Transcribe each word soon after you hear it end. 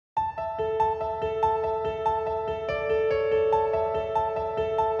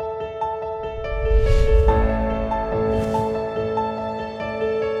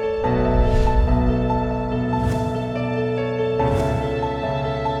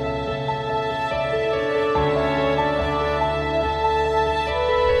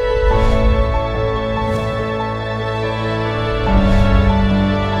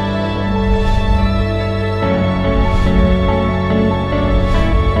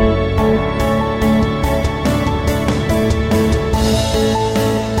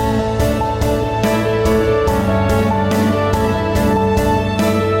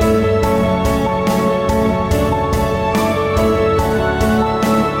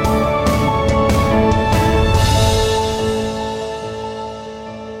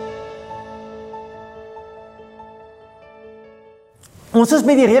Ons is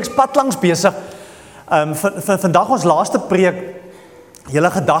met die reeks pad langs besig. Vandag ons laaste preek,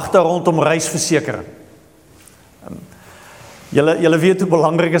 julle gedagte rondom reisversekering. Julle weet hoe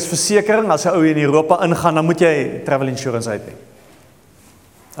belangrik is versekering. As 'n ou in Europa ingaan, dan moet jy travel insurance uit hê.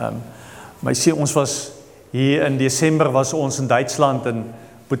 Maar sê ons was hier in Desember was ons in Duitsland en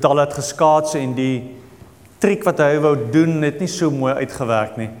Boetal het geskaats en die triek wat hy wou doen het nie so mooi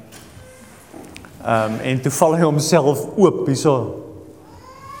uitgewerk nie. En toe val hy homself oop hierso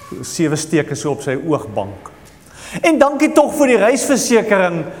 7 steke so op sy oogbank. En dankie tog vir die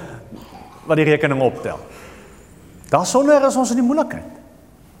reisversekering wat die rekening optel. Daarsonder is ons in die moeilikheid.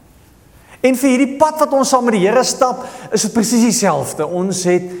 En vir hierdie pad wat ons saam met die Here stap, is dit presies dieselfde.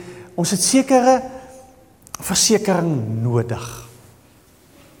 Ons het sekere versekering nodig.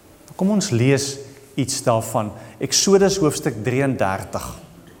 Kom ons lees iets daarvan. Eksodus hoofstuk 33.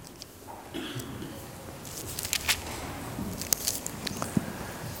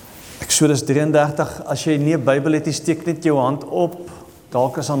 Eksodus 33, as jy nie 'n Bybel het, steek net jou hand op.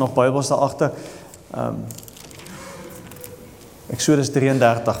 Dalk is daar nog Bybels daar agter. Eksodus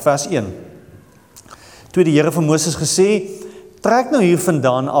 33, vers 1. Toe die Here vir Moses gesê, trek nou hier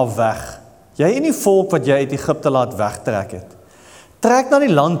vandaan af weg. Jy en die volk wat jy uit Egipte laat wegtrek het. Trek na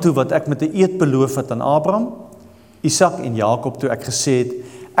die land toe wat ek met 'n eed beloof het aan Abraham, Isak en Jakob toe ek gesê het,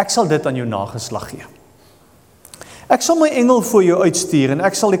 ek sal dit aan jou nageslag gee. Ek sal my engel voor jou uitstuur en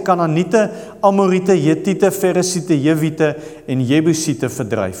ek sal die Kanaaniete, Amoriete, Hetiete, Feresiete, Jewiete en Jebusiete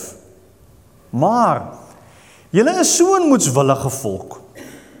verdryf. Maar julle is so 'n moedswillige volk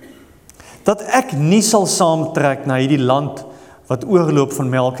dat ek nie sal saamtrek na hierdie land wat oorloop van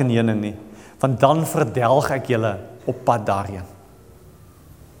melk en honing nie, want dan verdelg ek julle op pad daarheen.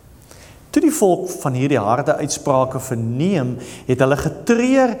 Toe die volk van hierdie harde uitsprake verneem, het hulle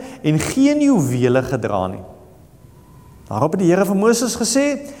getreur en geen juwele gedra nie. Daarop het die Here vir Moses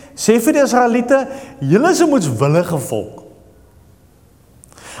gesê, sê vir die Israeliete, julle is 'n moedswillige volk.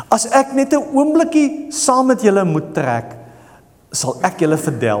 As ek net 'n oombliekie saam met julle moet trek, sal ek julle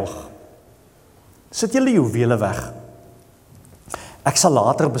verdelg. Sit julle juwele weg. Ek sal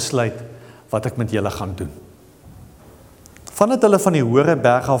later besluit wat ek met julle gaan doen. Vandat hulle van die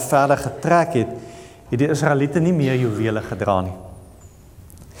Horeberg af verder getrek het die Israeliete nie meer juwele gedra nie.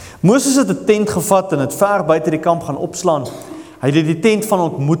 Moses het 'n tent gevat en het ver buite die kamp gaan opslaan. Hy het dit die tent van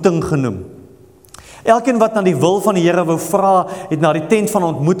ontmoeting genoem. Elkeen wat na die wil van die Here wou vra, het na die tent van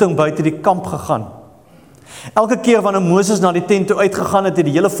ontmoeting buite die kamp gegaan. Elke keer wanneer Moses na die tent toe uitgegaan het, het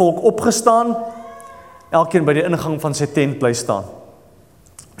die hele volk opgestaan, elkeen by die ingang van sy tent bly staan.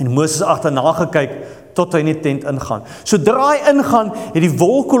 En Moses agterna gekyk tot hy in die tent ingaan. Sodra hy ingaan, het die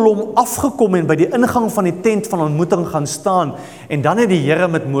wolkkolom afgekom en by die ingang van die tent van ontmoeting gaan staan, en dan het die Here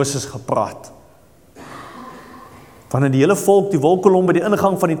met Moses gepraat. Wanneer die hele volk die wolkkolom by die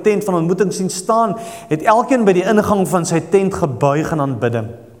ingang van die tent van ontmoeting sien staan, het elkeen by die ingang van sy tent gebuig en aanbidding.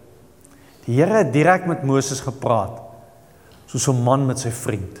 Die Here het direk met Moses gepraat, soos 'n man met sy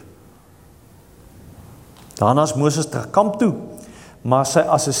vriend. Daarna is Moses terug kamp toe, maar sy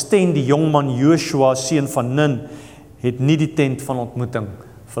assistent, die jongman Joshua, seun van Nun, het nie die tent van ontmoeting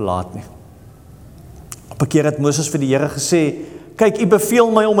verlaat nie. Op 'n keer het Moses vir die Here gesê, kyk, u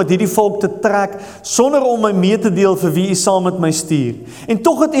beveel my om met hierdie volk te trek, sonder om my mee te deel vir wie u saam met my stuur. En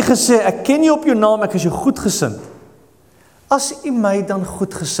tog het u gesê, ek ken jou op jou naam, ek is jou goedgesind. As u my dan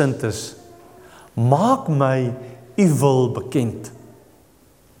goedgesind is, maak my u wil bekend,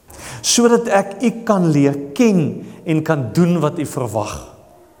 sodat ek u kan leer ken en kan doen wat u verwag.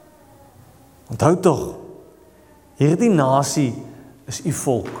 Onthou tog, hierdie nasie is u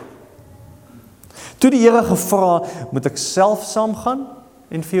volk. Toe die Here gevra, moet ek self saamgaan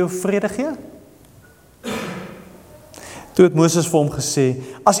en vir jou vrede gee? Toe het Moses vir hom gesê,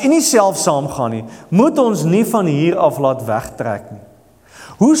 as u nie self saamgaan nie, moet ons nie van hier af laat wegtrek nie.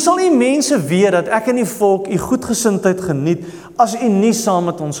 Hoe sal die mense weet dat ek en die volk u goedgesindheid geniet, as u nie saam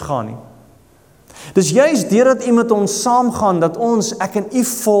met ons gaan nie? Dis juist deurdat u met ons saamgaan, dat ons, ek en u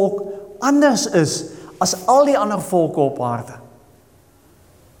volk, anders is, as al die ander volke op aarde.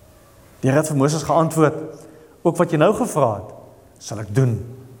 Die Here het vir Moses geantwoord, ook wat jy nou gevra het, sal ek doen.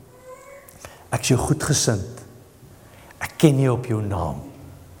 Ek is jou goedgesind. Ek ken jou op jou naam.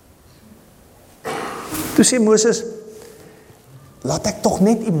 Toe sê Moses, laat ek tog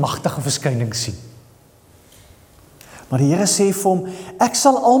net u magtige verskyning sien. Maar die Here sê vir hom, ek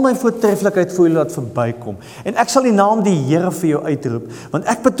sal al my voortreffelikheid vir jou laat verbykom, en ek sal die naam die Here vir jou uitroep, want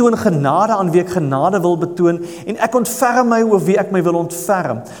ek betoon genade aan wie ek genade wil betoon, en ek ontferm my oor wie ek my wil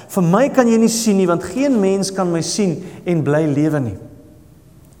ontferm. Vir my kan jy nie sien nie, want geen mens kan my sien en bly lewe nie.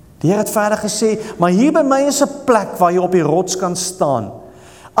 Die Here het verder gesê, maar hier by my is 'n plek waar jy op die rots kan staan.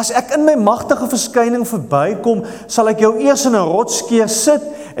 As ek in my magtige verskyning verbykom, sal ek jou eers in 'n rotsskeer sit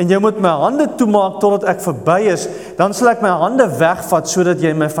en jy moet my hande toemaak totdat ek verby is, dan sal ek my hande wegvat sodat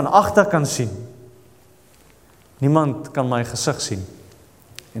jy my van agter kan sien. Niemand kan my gesig sien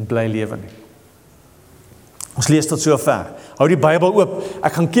en bly lewe nie. Ons lees tot sover. Hou die Bybel oop.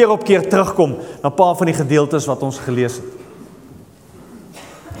 Ek gaan keer op keer terugkom na 'n paar van die gedeeltes wat ons gelees het.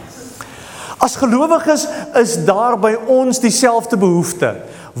 As gelowiges is daar by ons dieselfde behoefte.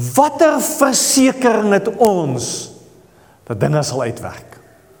 Watter versekering het ons dat dinge sal uitwerk?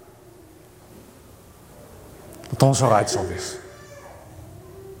 Dat ons alright sal wees.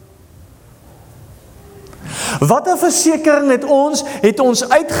 Watter versekering het ons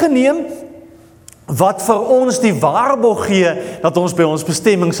uitgeneem wat vir ons die waarborg gee dat ons by ons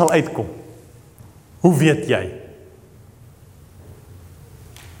bestemming sal uitkom? Hoe weet jy?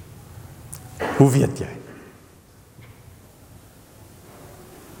 Hoe weet jy?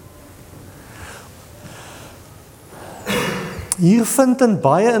 Hier vind 'n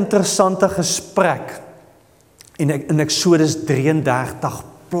baie interessante gesprek in Eksodus 33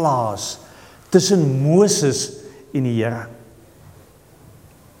 plaas tussen Moses en die Here.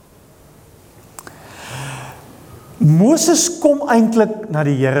 Moses kom eintlik na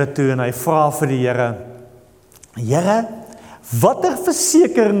die Here toe en hy vra vir die Here, Here, watter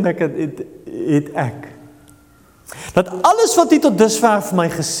versekering het ek? Dat alles wat U tot dusver vir my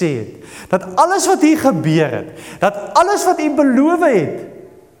gesê het, dat alles wat hier gebeur het, dat alles wat U beloof het,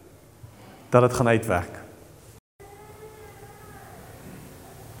 dat dit gaan uitwerk.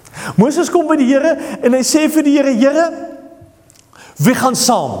 Moses kom by die Here en hy sê vir die Here, Here, wie gaan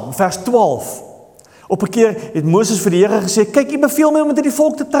saam? Vers 12. Op 'n keer het Moses vir die Here gesê, kyk, U beveel my om met die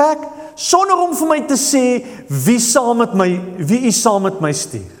volk te trek, sonder om vir my te sê, wie U saam met my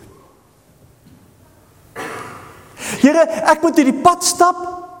stuur. Here, ek moet hierdie pad stap,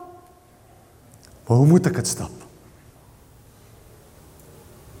 maar hoe moet ek dit stap?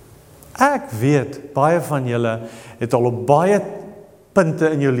 Ek weet, baie van julle het al op baie punte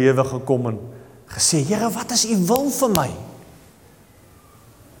in jou lewe gekom en gesê, Here, wat is U wil vir my?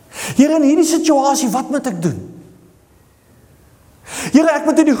 Here, in hierdie situasie, wat moet ek doen? Here, ek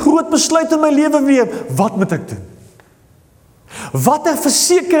moet hierdie groot besluit in my lewe neem, wat moet ek doen? Watter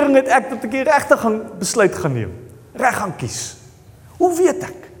versekering het ek dat ek die regte besluit gaan neem? Reg gaan kies? Hoe weet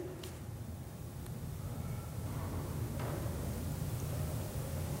ek?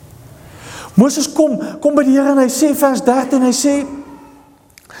 Moses kom by die Here en hy sê vers 13, hy sê,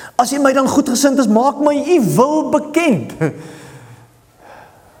 as U my dan goedgesind is, maak my U wil bekend.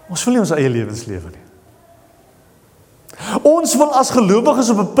 Ons wil nie ons eie lewens lewe nie. Ons wil as gelowiges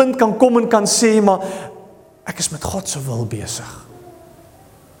op 'n punt kan kom en kan sê, maar ek is met God se wil besig.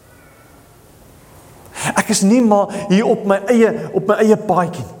 Ek is nie maar hier op my eie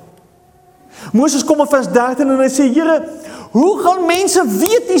paadjie. Moses kom in vers 13 en hy sê, Here, hoe gaan mense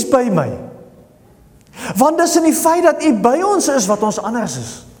weet U's by my? Want dis in die feit dat U by ons is wat ons anders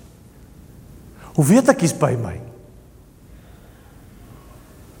is. Hoe weet ek U's by my?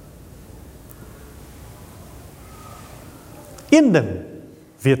 Een ding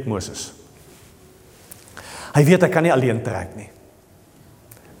weet Moses. Hy weet hy kan nie alleen trek nie.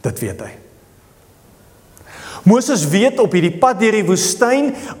 Dit weet hy. Moses weet op hierdie pad deur die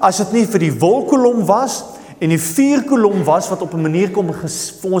woestyn, as dit nie vir die wolkkolom was en die vuurkolom was wat op 'n manier kom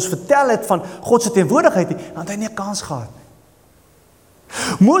vir ons vertel het van God se teenwoordigheid nie, dan het hy nie 'n kans gehad nie.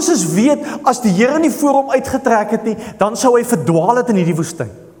 Moses weet as die Here nie voor hom uitgetrek het nie, dan sou hy verdwaal het in hierdie woestyn.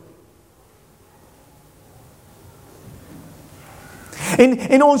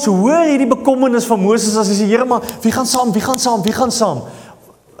 En ons hoor hierdie bekommernis van Moses as hy sê, Here, maar wie gaan saam?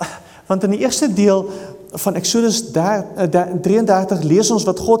 Want in die eerste deel van Eksodus 33 lees ons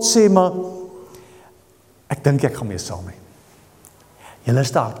wat God sê, maar ek dink ek gaan mee saam hê. Julle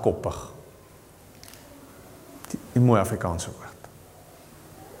is te hardkoppig. Die mooi Afrikaanse woord.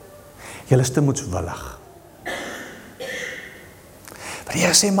 Julle is te moedswillig. Maar die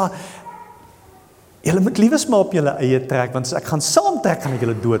Here sê, maar julle moet liewes maar op julle eie trek, want as ek gaan saam trek, gaan ek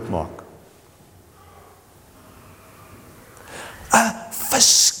julle doodmaak. 'n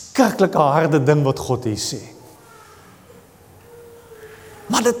verskriklike harde ding wat God hier sê.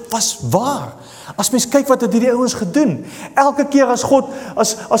 Maar dit was waar. As mens kyk wat het hierdie ouens gedoen. Elke keer as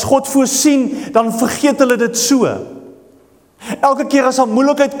God voorsien, dan vergeet hulle dit so. Elke keer as 'n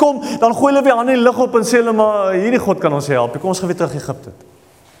moeilikheid kom, dan gooi hulle weer hande in die lug op en sê hulle, maar hierdie God kan ons help. Kom ons gaan weer terug Egipte toe.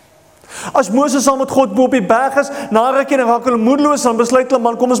 As Moses saam met God bo op die berg is, na 'n rukkie raak hulle moedeloos, dan besluit hulle,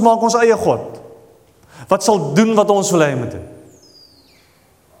 man, kom ons maak ons eie God. Wat sal doen wat ons wil hê hy moet doen?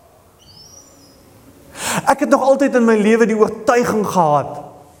 Ek het nog altyd in my lewe die oortuiging gehad,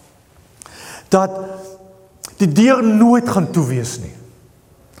 dat die deur nooit gaan toe wees nie.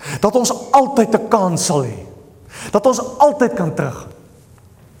 Dat ons altyd 'n kans sal hê. Dat ons altyd kan terug.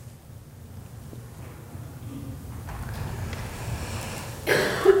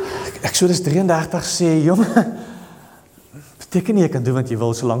 Exodus 33 sê, jong, beteken nie jy kan doen wat jy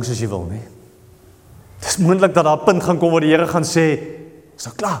wil, solank as jy wil nie. Het is moontlik dat daar 'n punt gaan kom waar die Here gaan sê, is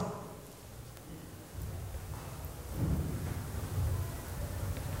nou klaar.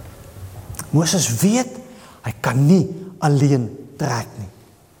 Moses weet, hy kan nie alleen trek nie.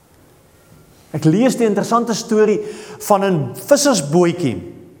 Ek lees die interessante storie van 'n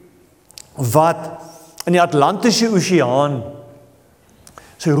vissersbootjie wat in die Atlantiese Oseaan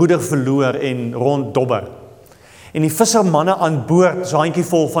sy roeder verloor en ronddobber. En die vissermanne aan boord, so 'n handjie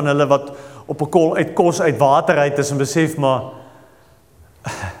vol van hulle wat op 'n kol uit kos uit water uit is en besef maar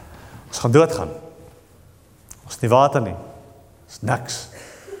ons gaan doodgaan. Ons het nie water nie. Ons het niks.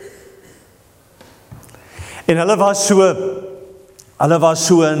 En hulle was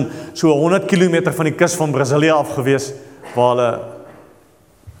so in so 100 km van die kus van Brasilië af gewees waar hulle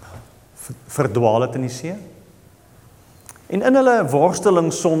verdwaal het in die see. En in hulle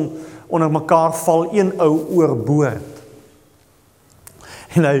worstelingsom onder mekaar val een ou oorboord.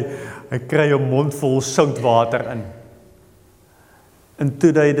 En hy kry 'n mond vol soutwater in. En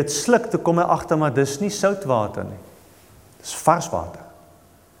toe hy dit sluk, toe kom hy agter maar dis nie soutwater nie. Dis varswater.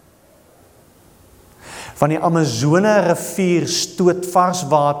 Van die Amazone rivier stoot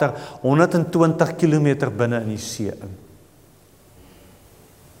varswater 120 km binne in die see in.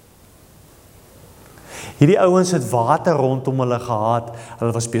 Hierdie ouens het water rondom hulle gehad,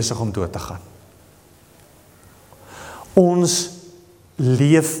 hulle was besig om dood te gaan. Ons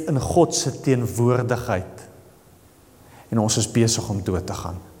leef in God se teenwoordigheid en ons is besig om dood te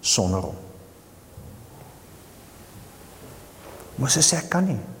gaan sonder hom. Moses sê ek kan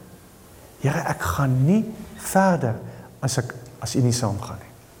nie. Here, ek gaan nie verder as U nie saam gaan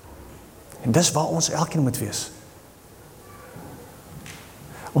nie. En dis waar ons elkeen moet wees.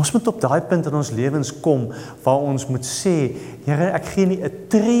 Ons moet op daai punt in ons lewens kom waar ons moet sê, Here, ek gee nie 'n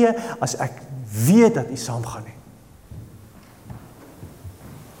tree as ek weet dat U saam gaan nie.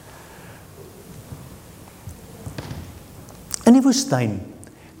 In die woestyn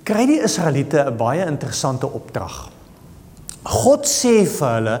kry die Israeliete 'n baie interessante opdrag. God sê vir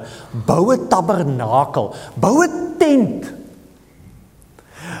hulle, bou 'n tabernakel, bou 'n tent,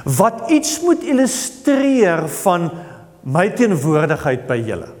 wat iets moet illustreer van my teenwoordigheid by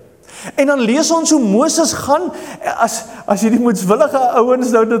julle. En dan lees ons hoe Moses gaan, as hierdie moedswillige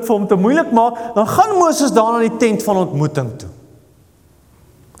ouens nou dit vir hom te moeilik maak, dan gaan Moses daar na die tent van ontmoeting toe.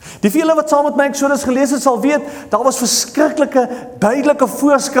 Die vele wat saam met my Exodus gelees het, sal weet, daar was verskriklike, duidelike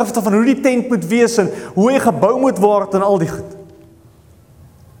voorskrifte van hoe die tent moet wees en hoe hy gebou moet word en al die goed.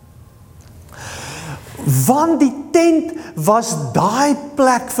 Want die tent was daai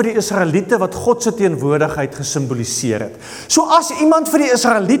plek vir die Israeliete wat God se teenwoordigheid gesimboliseer het. So as iemand vir die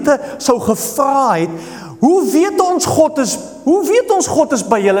Israeliete sou gevra het, hoe weet ons God is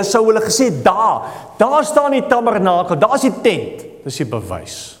by julle, sou hulle gesê, daar staan die tabernakel, daar is die tent, dis die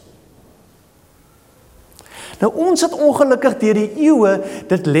bewys. Nou ons het ongelukkig deur die eeue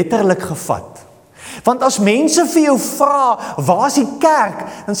dit letterlik gevat. Want as mense vir jou vra, waar is die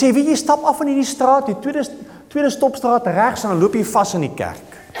kerk? Dan sê jy, stap af in hierdie straat, die tweede stopstraat regs, en dan loop jy vas in die kerk.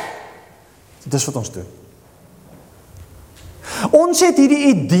 Dis wat ons doen. Ons het hierdie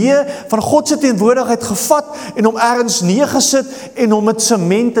idee van God se teenwoordigheid gevat, en hom ergens neergesit, en hom met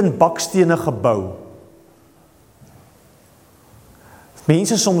sement en bakstene gebou.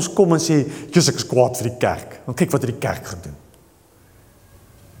 Mense soms kom en sê, ek is kwaad vir die kerk. Dan kyk wat het die kerk gedoen.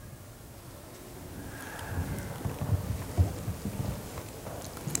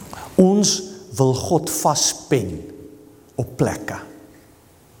 Ons wil God vaspen op plekke.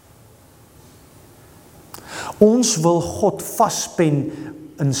 Ons wil God vaspen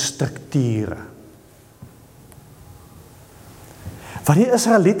in strukture. Wat die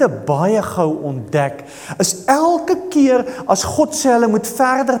Israeliete baie gou ontdek, is elke keer as God sê hulle moet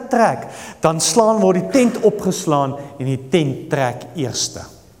verder trek, dan word die tent opgeslaan en die tent trek eerste.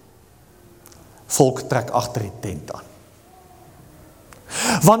 Volk trek agter die tent aan.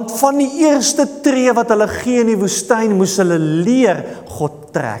 Want van die eerste tree wat hulle gee in die woestyn, moes hulle leer, God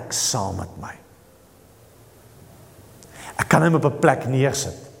trek saam met my. Ek kan hom op 'n plek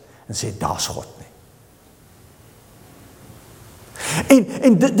neersit en sê, daar's God nie.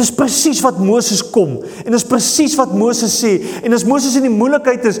 En dit is presies wat Moses kom, en dis presies wat Moses sê, en as Moses in die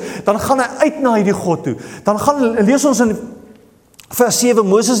moeilikheid is, dan gaan hy uit na hierdie God toe. Dan lees ons in Vers 7,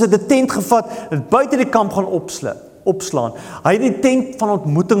 Moses het die tent gevat, het buite die kamp gaan opslaan. Hy het die tent van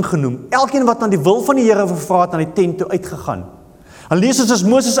ontmoeting genoem. Elkeen wat aan die wil van die Here gevra het, aan die tent toe uitgegaan. En lees ons, as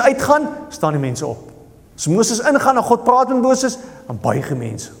Moses uitgaan, staan die mense op. As Moses ingaan en God praat met Moses, dan buig die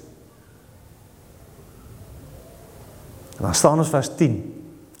mense. En dan staan ons vers 10.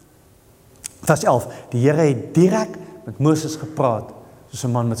 Vers 11, die Here het direk met Moses gepraat, soos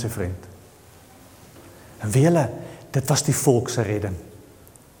 'n man met sy vriend. En weet julle, dit was die volk se redding.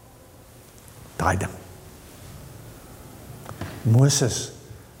 Daai ding. Moses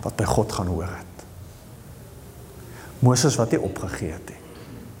wat by God gaan hoor het. Moses wat nie opgegee het nie.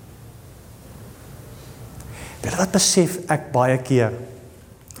 Weet jy wat besef ek baie keer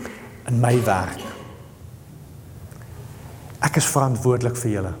in my werk? Ek is verantwoordelik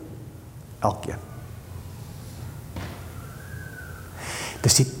vir julle, elkeen.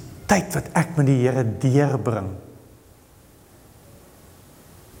 Dis die tyd wat ek met die Here deurbring,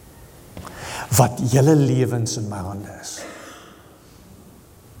 wat julle lewens in my hande is.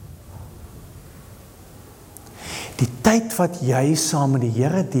 Die tyd wat jy saam met die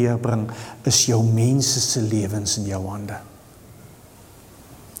Here deurbring, is jou mense se lewens in jou hande.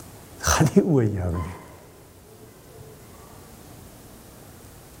 Het gaan nie oor jou nie.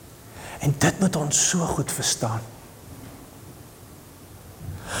 En dit moet ons so goed verstaan.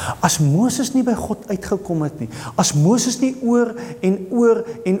 As Moses nie by God uitgekom het nie, as Moses nie oor en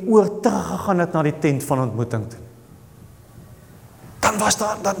oor teruggegaan het na die tent van ontmoeting toe, dan was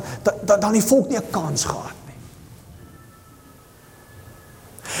dan die volk nie 'n kans gehad nie.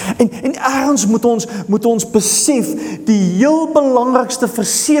 En ergens moet ons besef, die heel belangrikste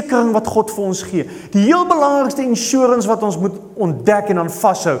versekering wat God vir ons gee, die heel belangrikste insurance wat ons moet ontdek en dan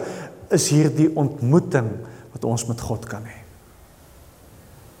vashou, is hierdie ontmoeting wat ons met God kan hê.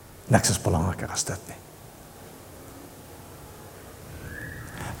 Niks is belangriker as dit nie.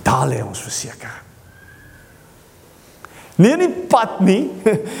 Daar lê ons versekering. Nie in die pad nie,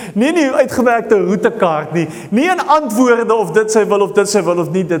 nie in die uitgewerkte routekaart nie, nie in antwoorde of dit sy wil of dit sy wil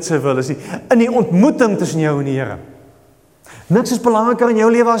of nie dit sy wil is nie, in die ontmoeting tussen jou en die Here. Niks is belangriker in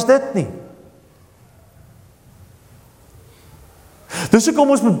jou lewe as dit nie. Dis hoekom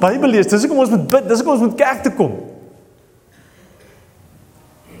ons moet Bybel lees, dis hoekom ons moet bid, dis hoekom ons moet kerk toe kom.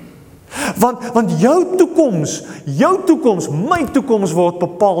 Want jou toekoms, my toekoms word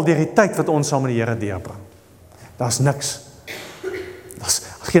bepaal deur die tyd wat ons saam met die Here deurbring. Daar's niks. Daar's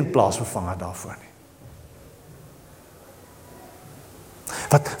geen plaasvervanger daarvoor nie.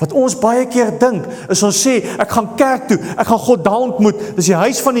 Wat ons baie keer dink, is ons sê, ek gaan kerk toe, ek gaan God daar ontmoet, dis die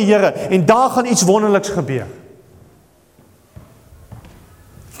huis van die Here, en daar gaan iets wonderliks gebeur.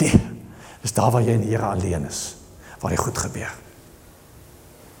 Nee, dis daar waar jy in die Here alleen is, waar die goed gebeur.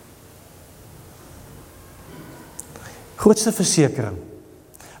 Grootste versekering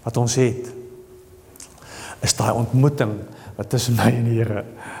wat ons het, is daai ontmoeting wat tussen my en die Here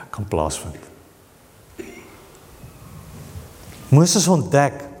kan plaasvind. Moses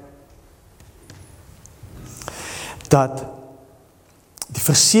ontdek dat die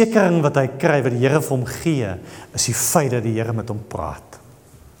versekering wat hy kry, wat die Here vir hom gee, is die feit dat die Here met hom praat.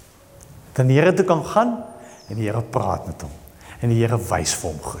 Dat die Here toe kan gaan en die Here praat met hom en die Here wys vir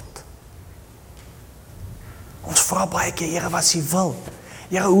hom goed. Ons vra baie keer, Here, wat is U wil?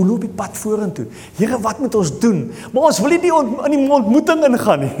 Here, hoe loop die pad vorentoe? Here, wat moet ons doen? Maar ons wil nie in die ontmoeting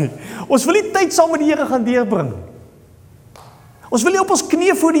ingaan nie. Ons wil nie tyd saam met die Here gaan deurbring. Ons wil nie op ons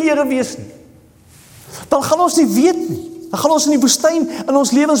knieë voor die Here wees nie. Dan gaan ons nie weet nie. Dan gaan ons in die woestyn in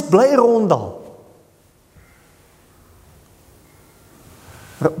ons lewens bly ronddal.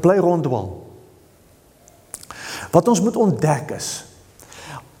 Bly ronddwal. Wat ons moet ontdek is,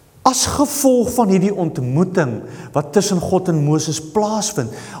 as gevolg van hierdie ontmoeting wat tussen God en Moses plaasvind,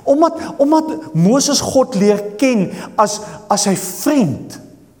 omdat Moses God leer ken as sy vriend,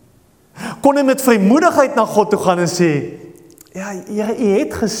 kon hy met vrymoedigheid na God toe gaan en sê, ja, Here, U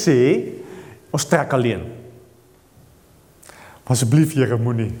het gesê, ons trek alleen. Maar asseblief, Here,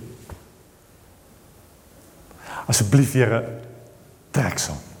 moenie. Asseblief, Here, trek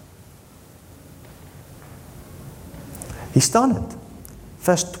saam. Hier staan dit.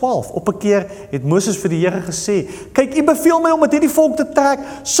 Vers 12, op 'n keer het Moses vir die Here gesê, kyk, U beveel my om met hierdie volk te trek,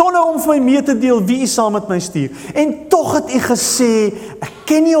 sonder om vir my mee te deel wie U saam met my stuur. En tog het U gesê, ek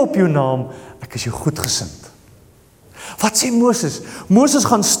ken U op jou naam, ek is jou goedgesind. Wat sê Moses? Moses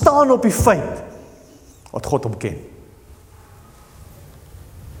gaan staan op die feit, wat God hom ken.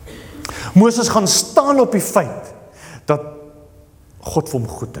 Moses gaan staan op die feit, dat God vir hom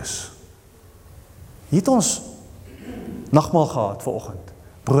goed is. Hier het ons nagmaal gehad vanoggend.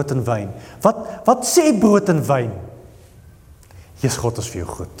 Brood en wyn. Wat sê brood en wyn? Jesus, God is vir jou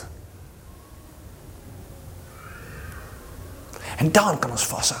goed. En dan kan ons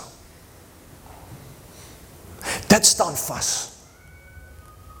vashou. Dit staan vas.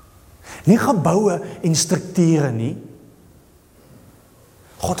 Nie geboue en strukture nie.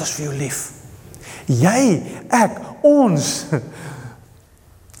 God is vir jou lief. Jy, ek,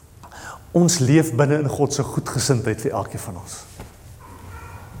 ons leef binne in God se goedgesindheid vir elkeen van ons.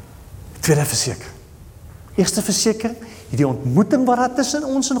 Tweede versekering. Eerste versekering, hierdie ontmoeting wat daar tussen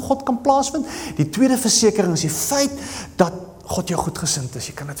ons en God kan plaasvind. Die tweede versekering is die feit dat God jou goedgesind is,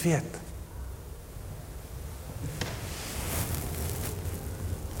 jy kan dit weet.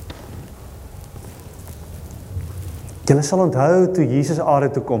 Julle sal onthou toe Jesus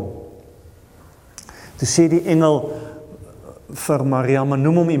aarde toe kom. Toe sê die engel vir Maria, maar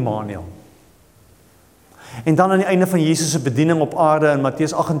noem hom Immanuel. En dan aan die einde van Jesus se bediening op aarde in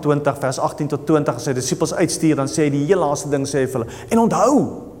Matteus 28 vers 18 tot 20 as sy disippels uitstuur, dan sê hy die heel laaste ding sê hy vir hulle, en onthou,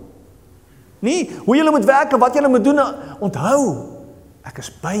 nie hoe julle moet werk en wat julle moet doen, onthou, ek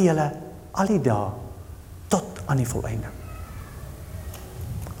is by julle al die dae tot aan die volëinding.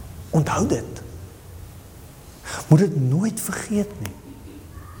 Onthou dit. Moet dit nooit vergeet nie.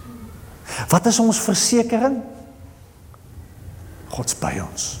 Wat is ons versekering? God's by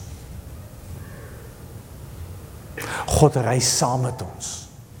ons. God reis saam met ons.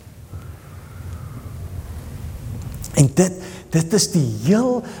 En dit is die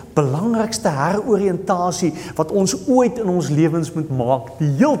heel belangrikste heroriëntasie wat ons ooit in ons lewens moet maak,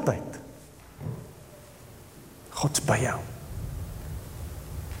 die heeltyd. God's by jou.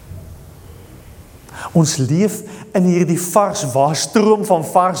 Ons leef in hierdie stroom van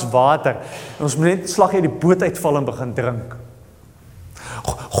vars water. En ons moet net slag uit die boot uitval en begin drink.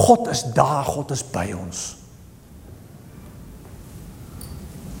 God is daar, God is by ons.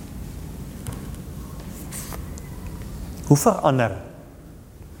 Hoe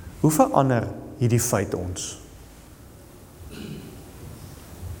verander hierdie feit ons?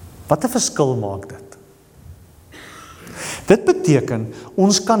 Wat 'n verskil maak dit? Dit beteken,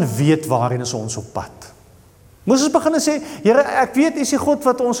 ons kan weet waarheen is ons op pad. Moses begin en sê, Here, ek weet, is die God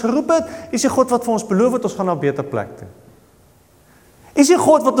wat ons geroep het, is die God wat vir ons beloof het, ons gaan na 'n beter plek toe. Is die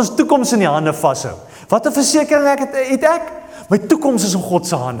God wat ons toekoms in die hande vashou. Wat 'n versekering het ek? My toekoms is in God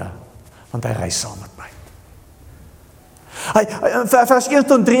se hande, want hy reis saam met my. Hy in vers 1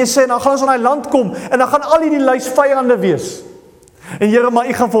 tot 3 sê, dan gaan ons aan die land kom, en dan gaan al die lys vyande wees. En Here, maar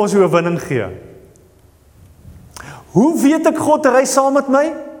U gaan vir ons oorwinning gee. Hoe weet ek God reis saam met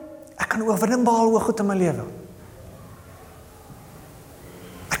my? Ek kan oorwinning behaal oor goed in my lewe.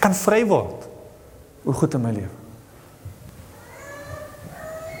 Ek kan vry word oor goed in my lewe.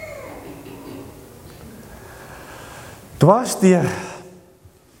 Dwars deur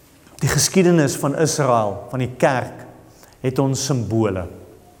die geskiedenis van Israel, van die kerk, het ons simbole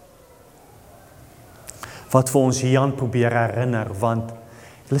wat vir ons hieraan probeer herinner, want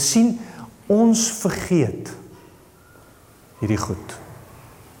julle sien, ons vergeet hierdie goed.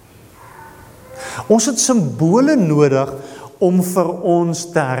 Ons het simbole nodig om vir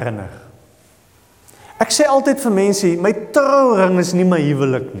ons te herinner. Ek sê altyd vir mense, my trouring is nie my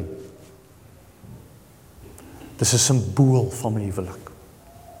huwelik nie. Dis 'n simbool van my huwelik.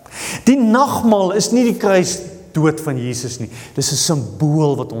 Die nagmaal is nie die kruisdood van Jesus nie. Dis 'n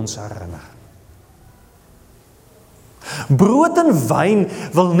simbool wat ons herinner. Brood en wyn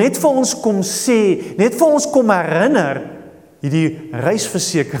wil net vir ons kom sê, net vir ons kom herinner, hierdie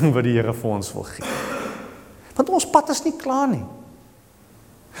reisversekering wat die Here vir ons wil gee. Want ons pad is nie klaar nie.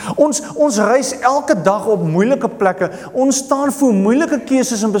 Ons reis elke dag op moeilike plekke. Ons staan voor moeilike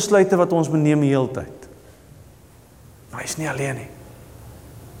keuses en besluite wat ons moet neem die hele tyd. Maar hy is nie alleen nie.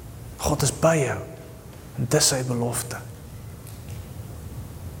 God is by jou. En dis sy belofte.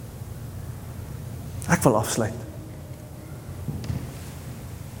 Ek wil afsluit.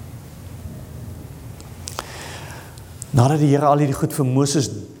 Nadat die Here al hierdie goed vir Moses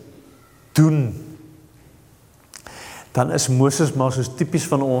doen, dan is Moses maar soos typies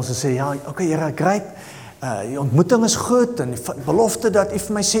van ons en sê, ja, okay Here, great, die ontmoeting is goed, en die belofte dat U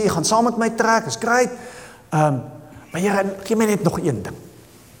vir my sê, U gaan saam met my trek, is great, maar Here, gee my net nog een ding.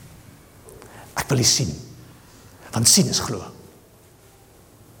 Ek wil U sien, want sien is glo.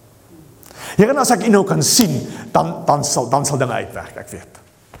 Here, as ek U nou kan sien, dan sal dinge uitwerk, ek weet.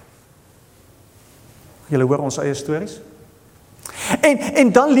 Julle hoor ons eie stories.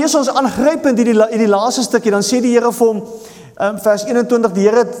 En dan lees ons aangrypend die laaste stukkie, dan sê die Here vir hom, vers 21, die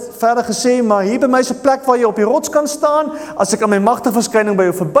Here het verder gesê, maar hier by my is 'n plek waar jy op die rots kan staan, as ek aan my magtige verskyning by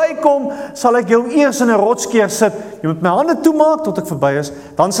jou verbykom, sal ek jou eers in 'n rotskeer sit, jy moet my hande toemaak tot ek verby is,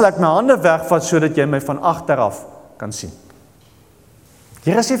 dan sal ek my hande wegvat, sodat jy my van agter af kan sien.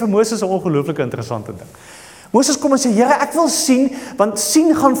 Here sê vir Moses 'n ongelooflike interessante ding. Moses kom en sê, Here, ek wil sien, want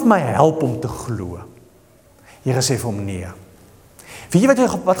sien gaan vir my help om te glo. Here sê vir hom, nee. Weet jy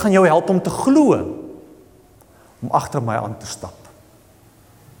wat gaan jou help om te glo? Om agter my aan te stap.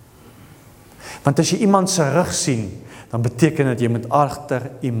 Want as jy iemand se rug sien, dan beteken dit jy moet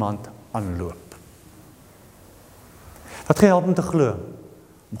agter iemand aanloop. Wat gaan help om te glo?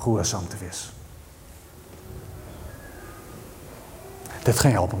 Om gehoorsaam te wees. Dit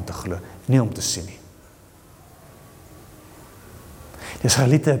gaan help om te glo, nie om te sien nie. Die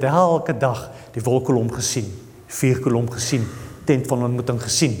Israeliete het elke dag die wolkkolom gesien, vuurkolom gesien, tent van ontmoeting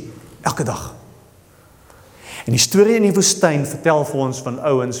gesien, elke dag. En die storie in die woestyn vertel vir ons van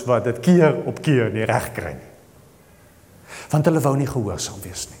ouens wat dit keer op keer nie reg kry nie. Want hulle wou nie gehoorsaam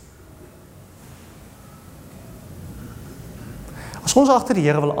wees nie. As ons agter die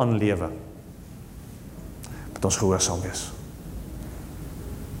Here wil aanlewe, moet ons gehoorsaam wees.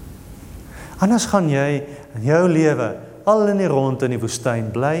 Anders gaan jy in jou lewe al in die rond in die woestyn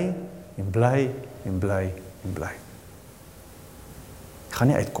bly en bly en bly en bly. Jy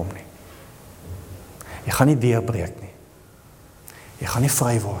gaan nie uitkom nie. Jy gaan nie deurbreek nie. Jy gaan nie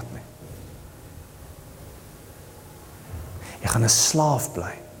vry word nie. Jy gaan 'n slaaf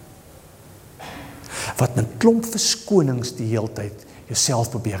bly. Wat met klomp verskonings die heeltyd jouself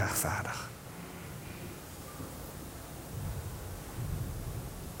probeer regverdig.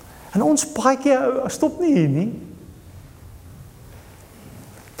 En ons paadjie stop nie hier nie.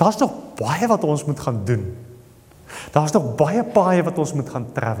 Daar's nog baie wat ons moet gaan doen. Daar's nog baie paaie wat ons moet gaan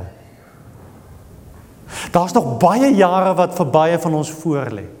travel. Daar's nog baie jare wat vir baie van ons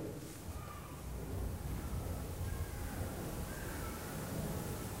voor lê.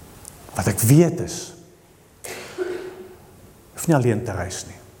 Wat ek weet is, hoef nie alleen te reis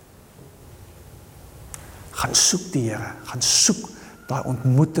nie. Gaan soek die Here, gaan soek daai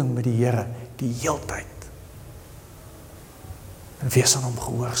ontmoeting met die Here die heeltyd. En wees aan hom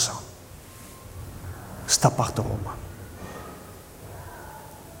gehoorsaam. Stap agter hom aan.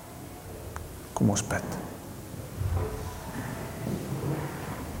 Kom ons bid.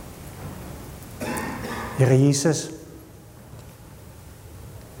 Here Jesus,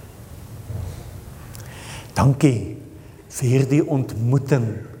 dankie vir hierdie ontmoeting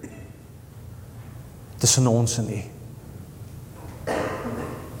tussen ons en U.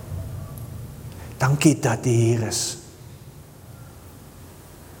 Dankie dat U hier is.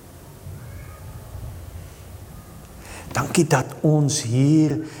 Dankie dat ons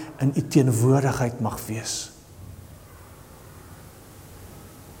hier in U teenwoordigheid mag wees.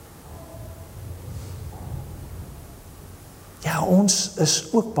 Ja, ons is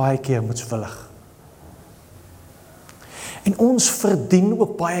ook baie keer moedswillig. En ons verdien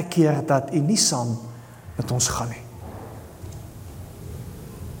ook baie keer dat U nie saam met ons gaan nie.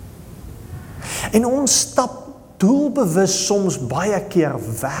 En ons stap doelbewus soms baie keer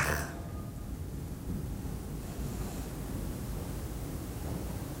weg.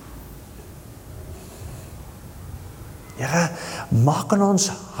 Here, maak in ons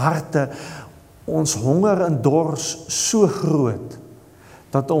harte ons honger en dors so groot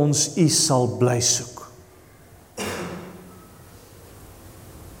dat ons U sal bly soek.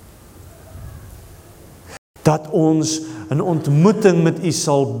 Dat ons 'n ontmoeting met U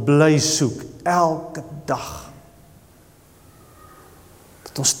sal bly soek elke dag.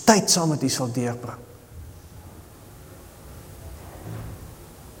 Dat ons tyd saam met U sal deurbring.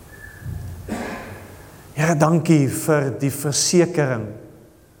 Here, dankie vir die versekering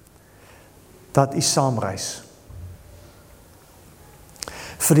dat U saamreis.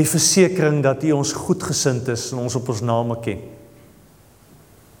 Vir die versekering dat U ons goedgesind is en ons op ons name ken.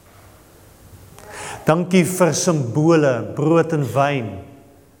 Dankie vir simbole, brood en wyn,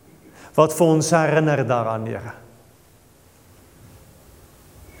 wat vir ons herinner daaraan, Here.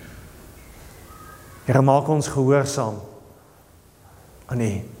 Here, maak ons gehoorsaam aan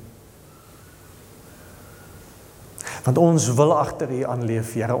U. Want ons wil agter U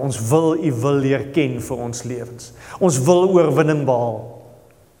aanleef, Here. Ons wil U wil leer ken vir ons lewens. Ons wil oorwinning behaal.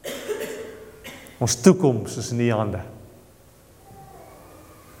 Ons toekoms is in U hande.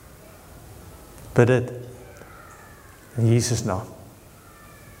 Bid dit in Jesus naam.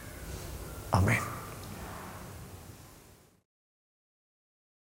 Amen.